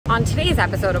On today's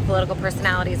episode of Political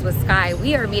Personalities with Skye,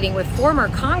 we are meeting with former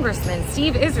Congressman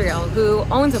Steve Israel, who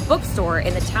owns a bookstore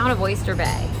in the town of Oyster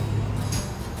Bay.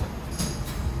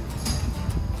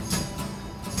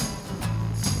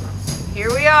 Here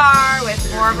we are with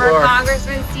former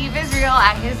Congressman Steve Israel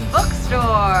at his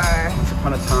bookstore. Once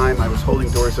upon a time, I was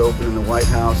holding doors open in the White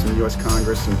House and the U.S.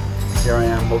 Congress, and here I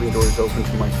am holding doors open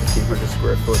to my 1,500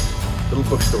 square foot little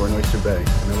bookstore in Oyster Bay,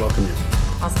 and I welcome you.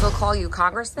 I'll still call you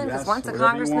Congressman, because once a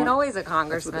congressman, always a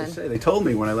congressman. That's what they say. They told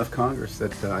me when I left Congress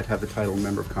that I'd have the title of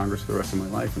Member of Congress for the rest of my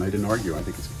life, and I didn't argue. I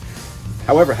think it's.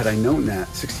 However, had I known that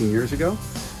 16 years ago,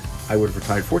 I would have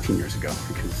retired 14 years ago,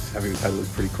 because having the title is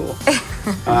pretty cool.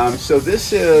 So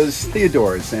this is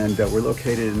Theodore's, and we're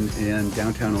located in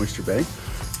downtown Oyster Bay,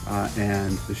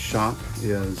 and the shop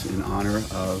is in honor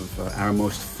of our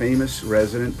most famous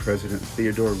resident, President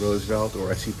Theodore Roosevelt, or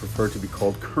as he preferred to be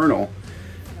called, Colonel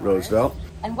Roosevelt.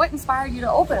 And what inspired you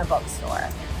to open a bookstore?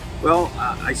 Well,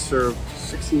 I served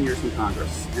 16 years in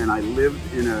Congress, and I lived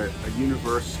in a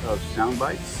universe of sound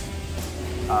bites,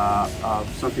 of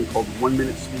something called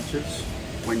 1-minute speeches.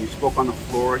 When you spoke on the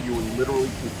floor, you were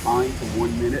literally confined to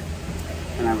 1 minute,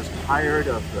 and I was tired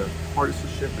of the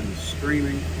partisanship and the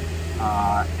screaming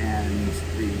and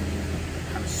the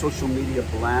kind of social media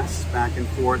blasts back and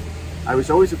forth. I was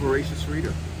always a voracious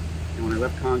reader. And when I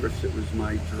left Congress, it was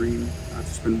my dream to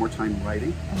spend more time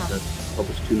writing. I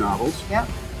published 2 novels. Yep.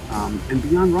 And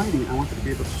beyond writing, I wanted to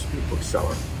be able to just be a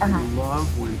bookseller. I love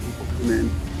when people come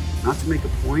in, not to make a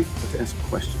point, but to ask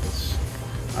questions.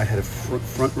 I had a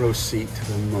front row seat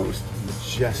to the most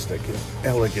majestic and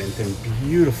elegant and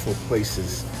beautiful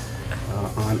places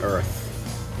on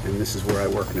earth. And this is where I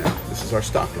work now. This is our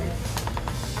stockroom.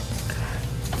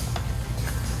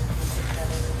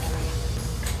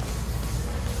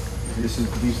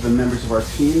 These are the members of our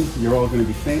team. You're all going to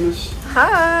be famous.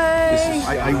 Hi!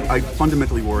 I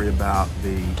fundamentally worry about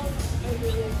the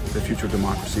future of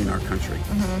democracy in our country.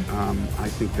 I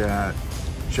think that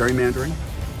gerrymandering,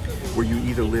 where you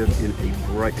either live in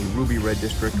a ruby red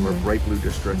district or a bright blue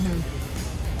district,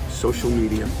 social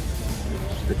media,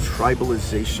 the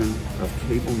tribalization of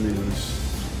cable news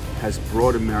has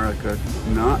brought America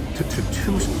not to 2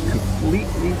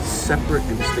 completely separate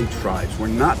and distinct tribes. We're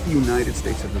not the United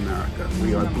States of America.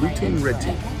 We are blue team, red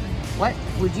team. What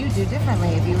would you do differently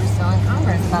if you were still in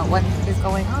Congress about what is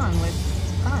going on with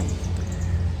guns?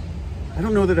 I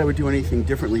don't know that I would do anything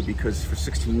differently, because for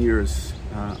 16 years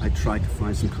I tried to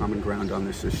find some common ground on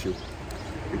this issue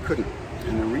and couldn't.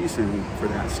 And the reason for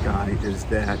that, Skye, is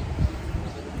that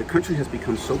the country has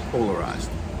become so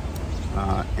polarized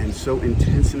and so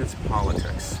intense in its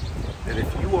politics that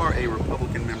if you are a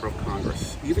Republican member of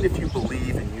Congress, even if you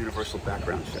believe in universal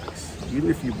background checks, even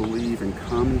if you believe in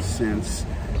common sense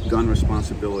gun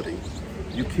responsibility,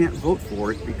 you can't vote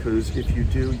for it, because if you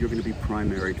do, you're going to be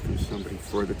primaried from somebody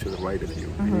further to the right of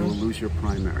you, and you'll lose your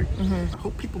primary. I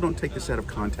hope people don't take this out of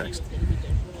context.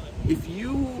 If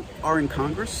you are in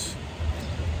Congress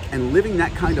and living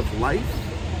that kind of life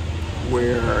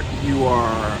where you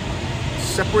are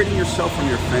separating yourself from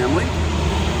your family,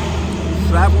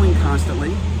 traveling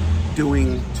constantly,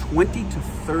 doing 20 to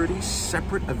 30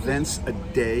 separate events a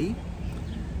day,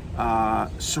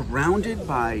 surrounded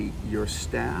by your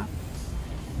staff,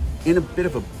 in a bit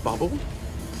of a bubble,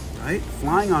 right?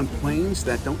 Flying on planes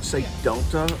that don't say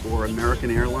Delta or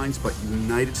American Airlines, but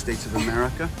United States of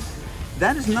America.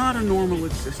 That is not a normal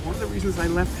existence. One of the reasons I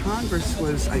left Congress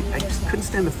was I just couldn't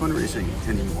stand the fundraising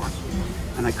anymore.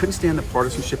 And I couldn't stand the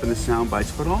partisanship and the sound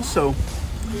bites, but also,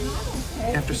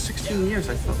 after 16 years,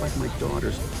 I felt like my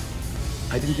daughters,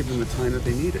 I didn't give them the time that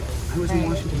they needed. I was in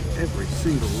Washington every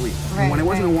single week. And when I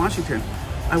wasn't in Washington,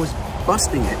 I was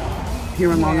busting it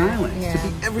here on Long Island to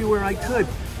be everywhere I could.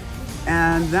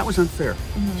 And that was unfair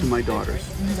to my daughters.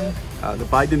 The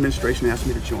Biden administration asked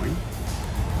me to join,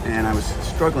 and I was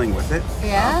struggling with it.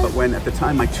 But when, at the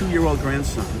time, my 2-year-old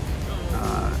grandson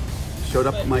showed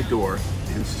up at my door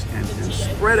and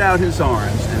spread out his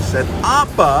arms and said,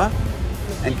 "Appa,"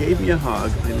 and gave me a hug,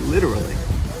 I literally,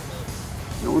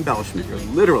 no embellishment here,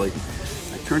 literally,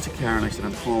 I turned to Karen and I said,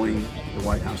 "I'm calling the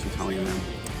White House and telling them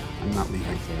I'm not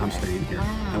leaving. I'm staying here.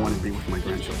 I want to be with my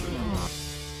grandchildren."